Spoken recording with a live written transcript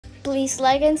Please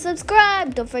like and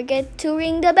subscribe. Don't forget to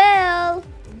ring the bell.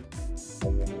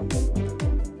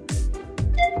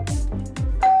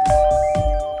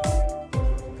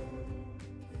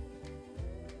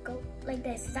 Go like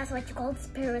this. That's what you call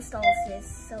peristalsis.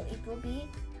 So it will be.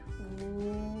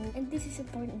 And this is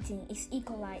important thing is E.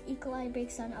 coli. E. coli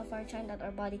breaks down of our chain that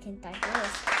our body can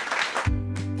digest.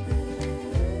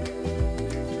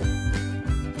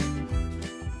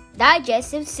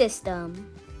 Digestive system.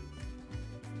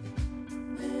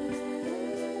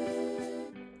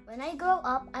 When I grow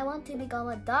up, I want to become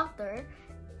a doctor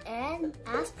and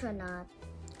astronaut.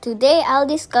 Today, I'll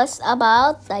discuss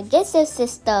about digestive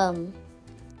system.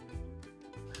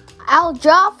 I'll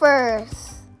draw first.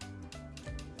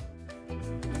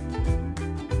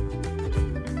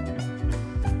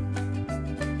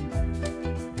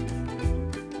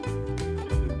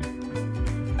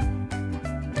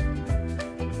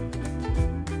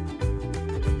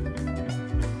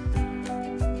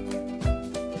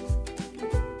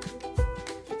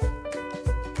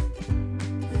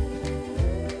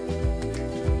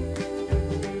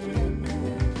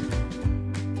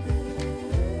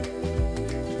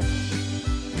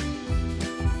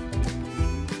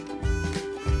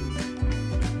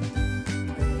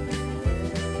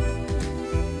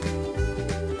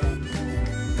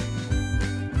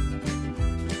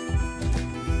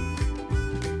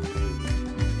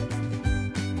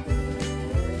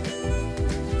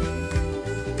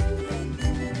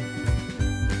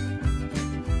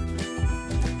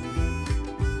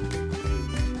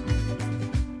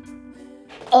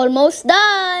 Almost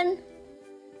done.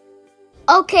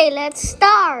 Okay, let's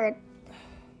start.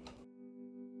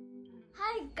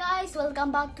 Hi guys,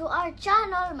 welcome back to our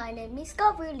channel. My name is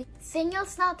Guvril.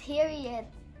 Signal's not here yet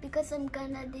because I'm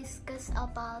gonna discuss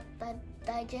about the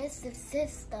digestive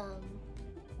system.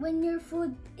 When your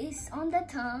food is on the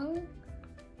tongue,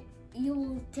 you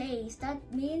will taste. That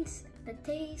means the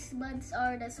taste buds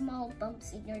are the small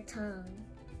bumps in your tongue.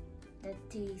 The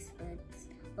taste buds.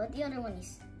 But the other one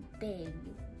is big.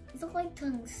 It looks like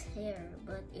tongue's hair,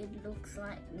 but it looks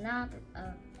like not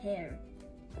a hair.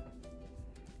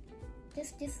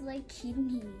 Just like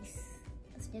kidneys.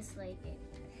 It's just like it.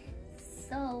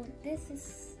 So this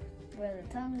is where the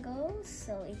tongue goes.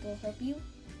 So it will help you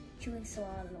chew and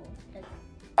swallow.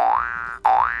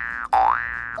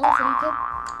 Also you can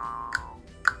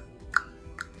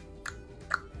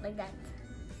like that.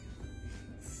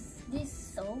 This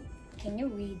so can you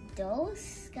read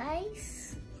those,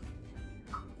 guys?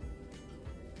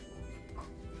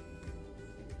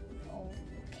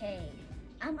 Okay,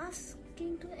 I'm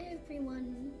asking to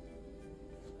everyone.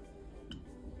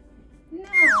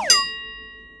 Now,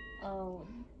 oh,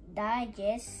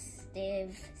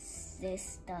 digestive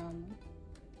system.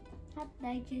 Not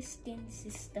digesting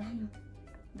system.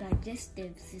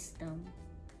 Digestive system.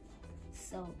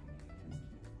 So,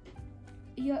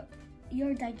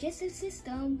 your digestive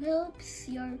system helps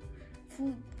your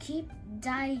food keep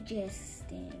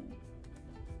digesting.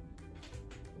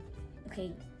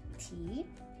 Okay, teeth,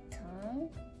 tongue,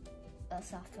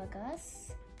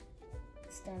 esophagus,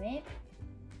 stomach,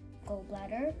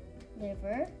 gallbladder,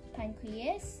 liver,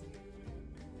 pancreas,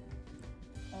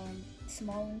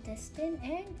 small intestine,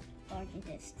 and large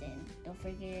intestine. Don't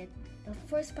forget the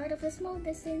first part of the small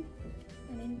intestine.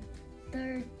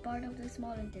 Third part of the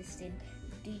small intestine.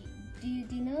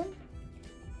 Duodenum,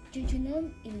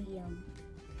 jejunum, ileum.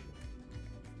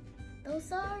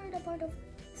 Those are the part of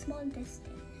small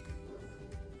intestine.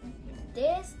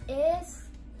 This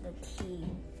is the teeth.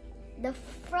 The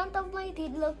front of my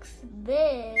teeth looks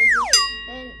big,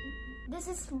 and this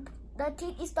is the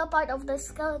teeth is the part of the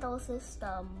skeletal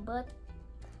system. But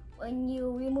when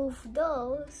you remove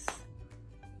those,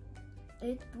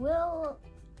 it will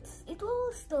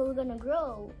still gonna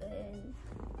grow and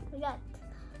like that.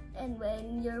 And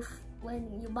when you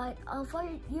bite off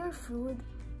your food,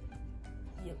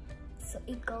 so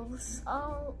it goes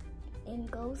all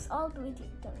the way to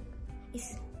your tongue.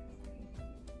 Is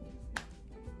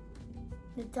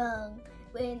the tongue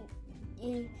when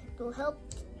it will help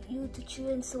you to chew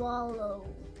and swallow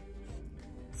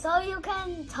so you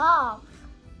can talk.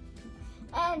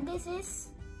 And this is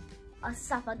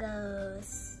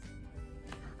esophagus.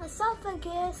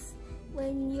 Esophagus,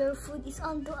 when your food is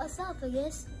onto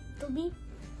esophagus, it will be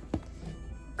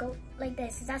go like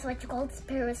this. That's what you call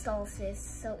peristalsis.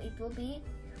 So it will be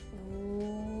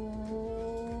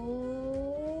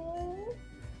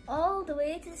all the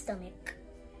way to the stomach.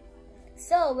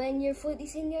 So when your food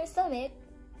is in your stomach,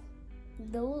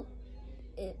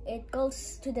 it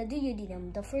goes to the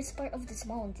duodenum, the first part of the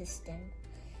small intestine.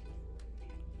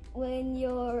 When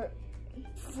your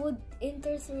food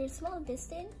enters your small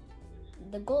intestine,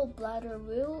 the gallbladder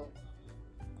will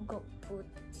go put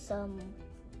some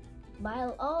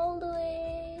bile all the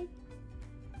way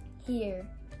here.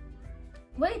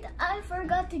 Wait, I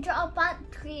forgot to draw a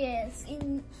pancreas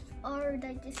in our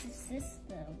digestive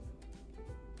system.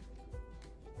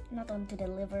 Not onto the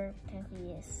liver,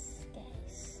 pancreas,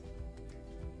 guys.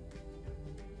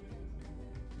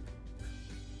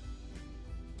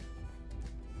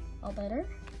 All better?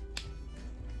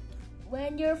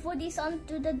 When your food is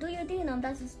onto the duodenum,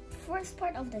 that's the first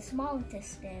part of the small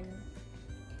intestine.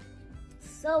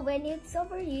 So when it's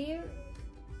over here,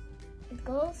 it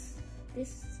goes, the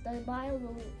bile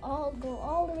will all go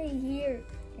all the way here,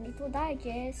 and it will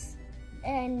digest,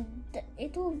 and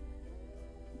it will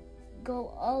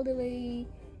go all the way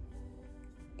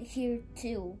here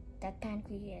too, that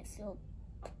pancreas. So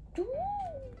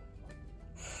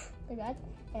like that,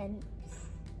 and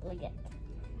like that.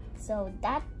 So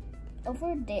that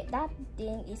over there, that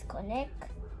thing is connect,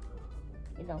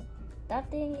 that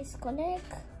thing is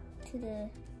connect to the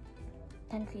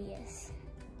pancreas.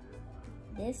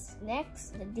 This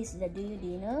is the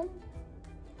duodenum,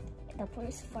 the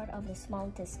first part of the small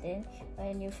intestine.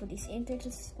 When your food is entered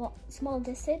the small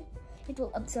intestine, it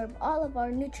will absorb all of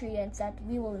our nutrients that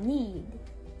we will need.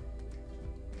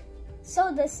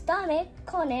 So the stomach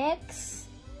connects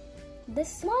the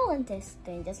small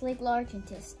intestine, just like large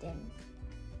intestine.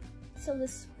 So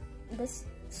the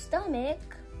stomach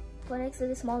connects to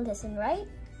the small intestine, right?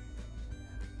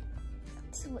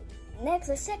 So next,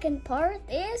 the second part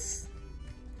is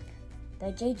the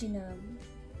jejunum.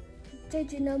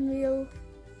 Jejunum will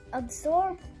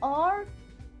absorb our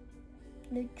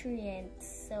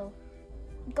nutrients. So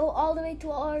go all the way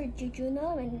to our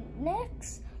jejunum, and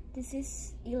next, this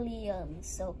is ileum.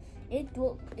 So it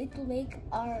will make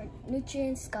our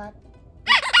nutrients cut.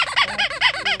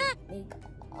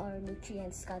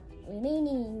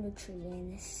 Remaining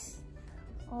nutrients.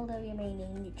 All the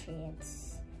remaining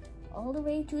nutrients. All the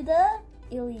way to the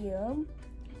ileum,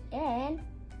 and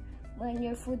when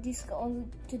your food is going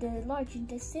to the large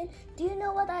intestine, do you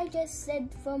know what I just said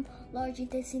from large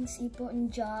intestine's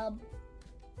important job?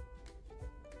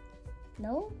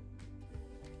 No?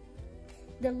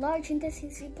 The large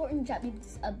intestine's important job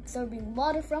is absorbing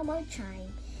water from our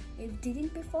chyme. If it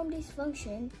didn't perform this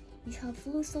function, you have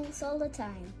flu stools all the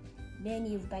time.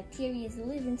 Many of bacteria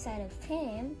live inside of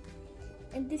him.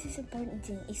 And this is important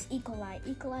thing is E. coli.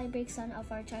 E. coli breaks down of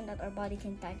our chyme that our body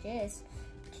can digest.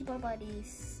 Keep our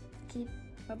bodies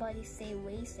stay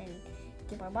waste and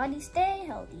keep our bodies stay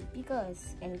healthy.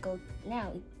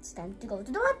 Now it's time to go to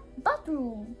the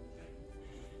bathroom.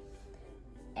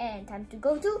 And time to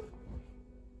go to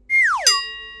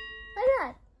like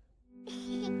that.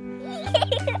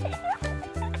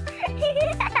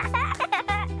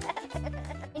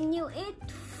 When you eat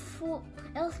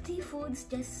healthy foods,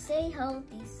 just say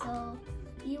healthy, so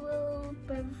you will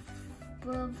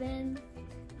prevent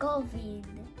COVID.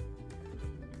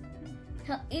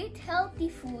 Eat healthy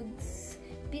foods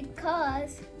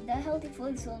because the healthy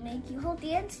foods will make you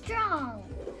healthy and strong.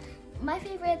 My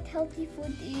favorite healthy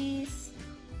food is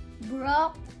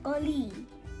broccoli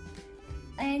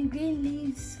and green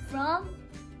leaves from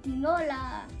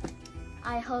tinola.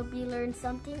 I hope you learned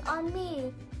something on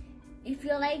me. If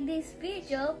you like this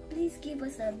video, please give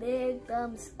us a big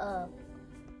thumbs up.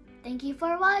 Thank you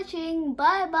for watching.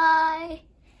 Bye bye.